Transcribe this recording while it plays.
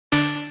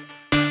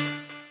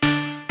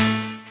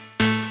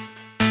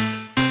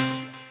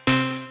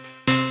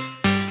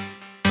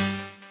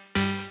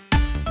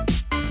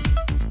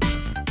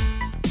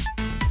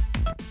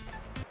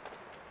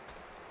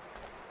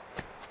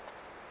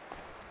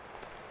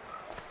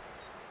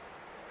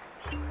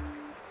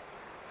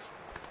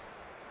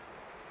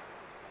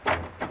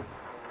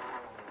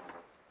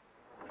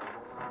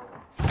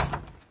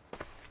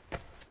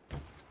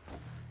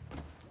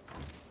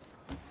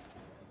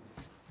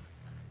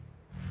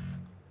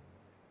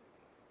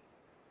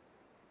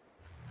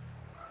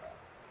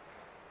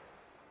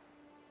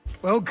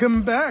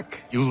Welcome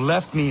back. You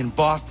left me in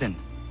Boston.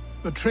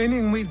 The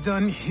training we've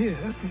done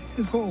here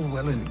is all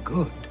well and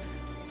good,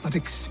 but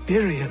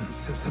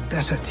experience is a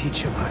better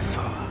teacher by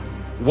far.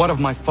 What of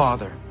my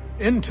father?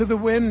 Into the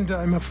wind,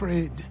 I'm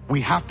afraid.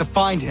 We have to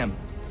find him.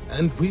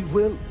 And we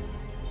will,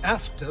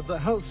 after the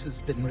house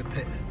has been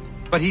repaired.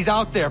 But he's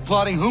out there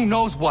plotting who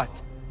knows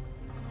what.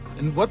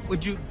 And what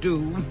would you do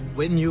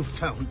when you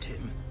found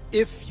him?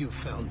 If you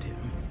found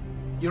him?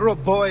 You're a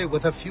boy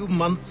with a few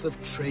months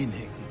of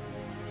training.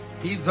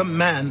 He's a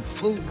man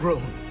full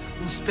grown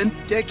who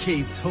spent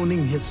decades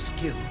honing his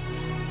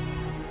skills.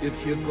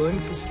 If you're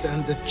going to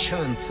stand a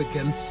chance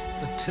against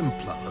the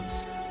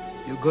Templars,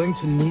 you're going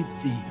to need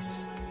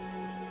these.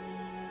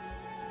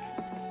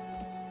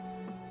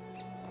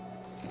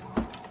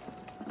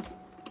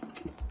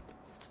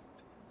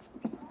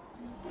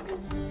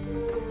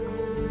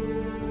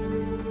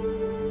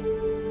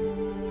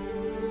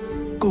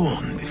 Go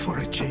on before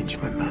I change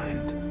my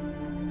mind.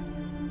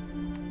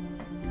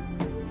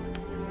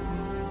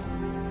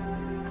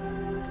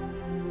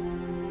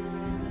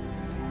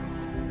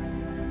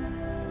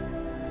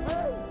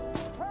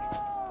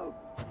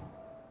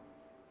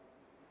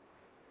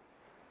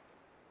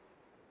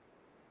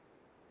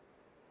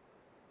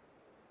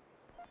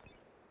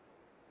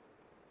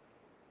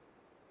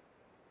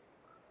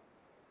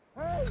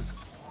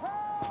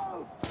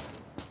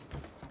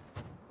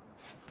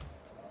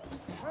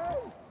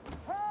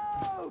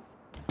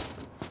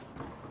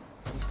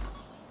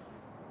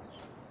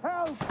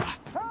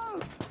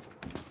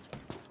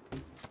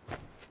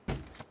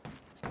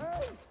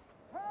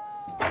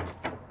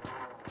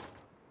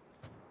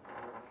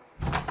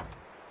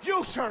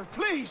 You, sir,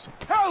 please,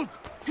 help!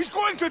 He's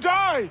going to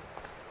die!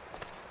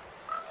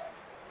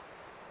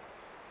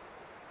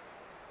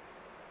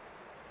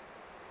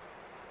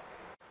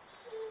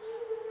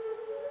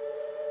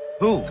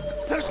 Who?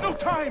 There's no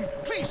time!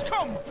 Please,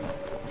 come!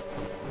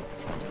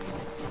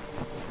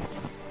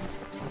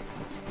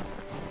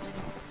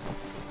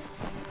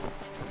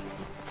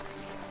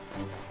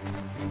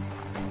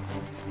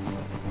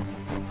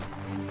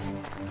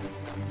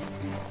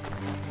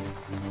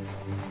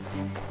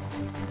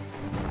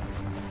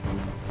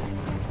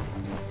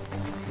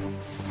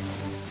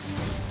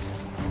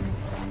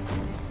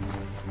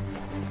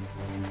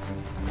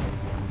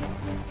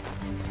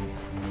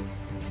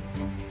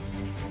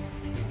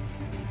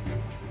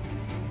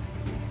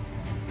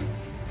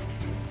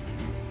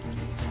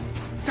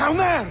 Down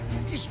there!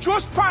 He's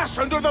just passed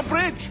under the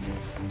bridge!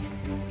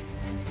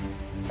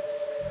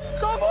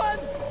 Someone!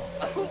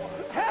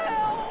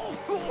 Help!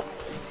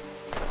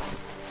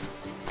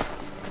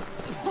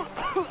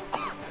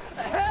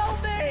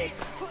 Help me!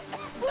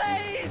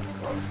 Please!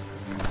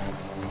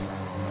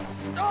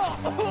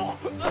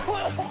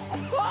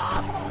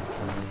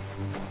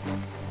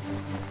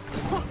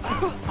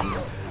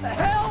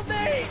 Help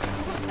me!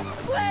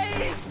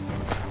 Please!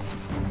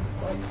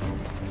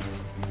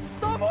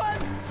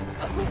 Someone!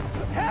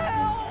 Help!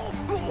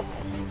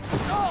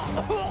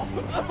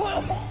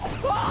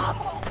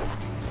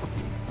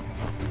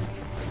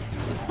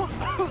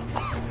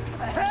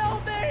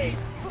 Help me!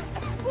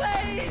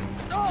 Please!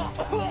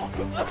 Someone!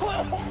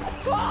 Help!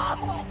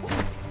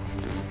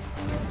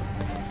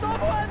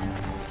 Someone!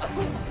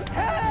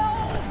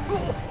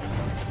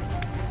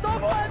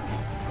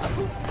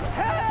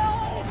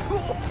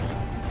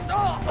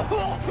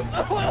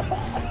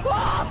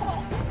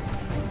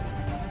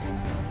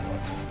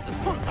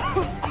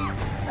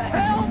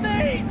 Help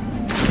me!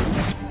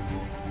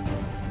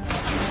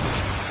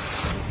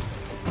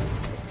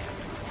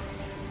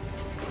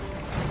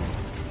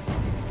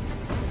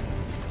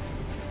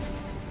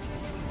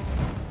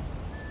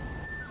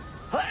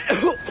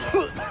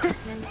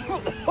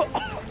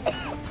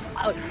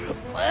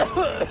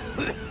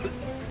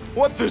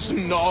 What this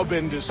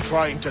knob-end is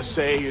trying to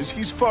say is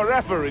he's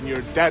forever in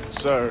your debt,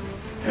 sir.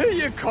 Who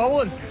you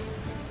calling?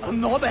 A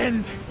knob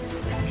end?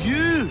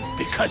 You,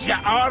 because you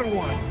are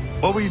one.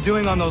 What were you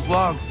doing on those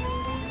logs?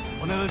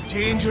 One of the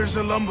dangers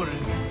of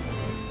lumbering.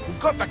 We've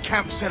got the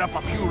camp set up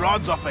a few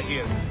rods off of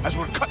here, as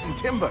we're cutting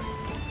timber.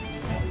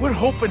 We're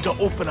hoping to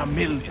open a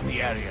mill in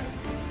the area.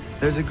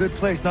 There's a good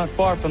place not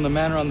far from the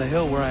manor on the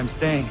hill where I'm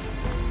staying.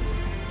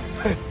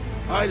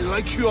 I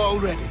like you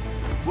already.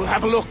 We'll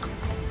have a look.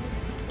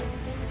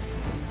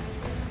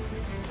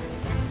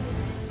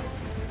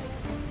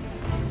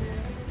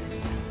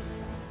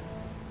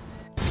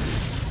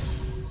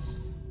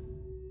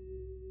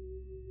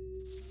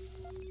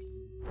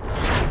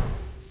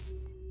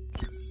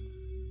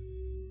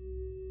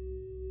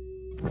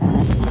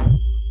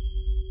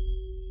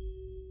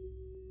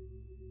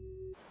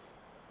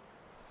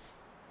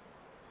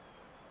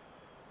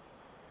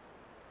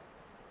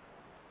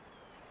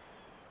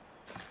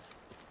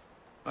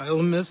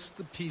 I'll miss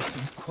the peace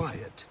and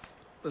quiet,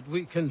 but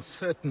we can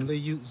certainly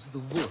use the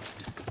wood.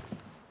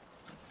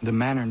 The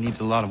manor needs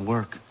a lot of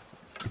work.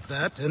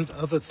 That and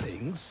other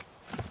things.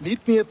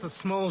 Meet me at the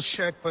small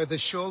shack by the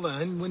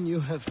shoreline when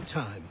you have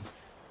time.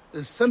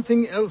 There's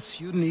something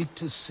else you need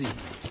to see.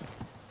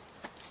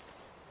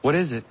 What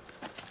is it?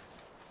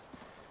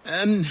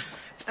 An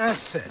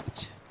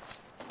asset.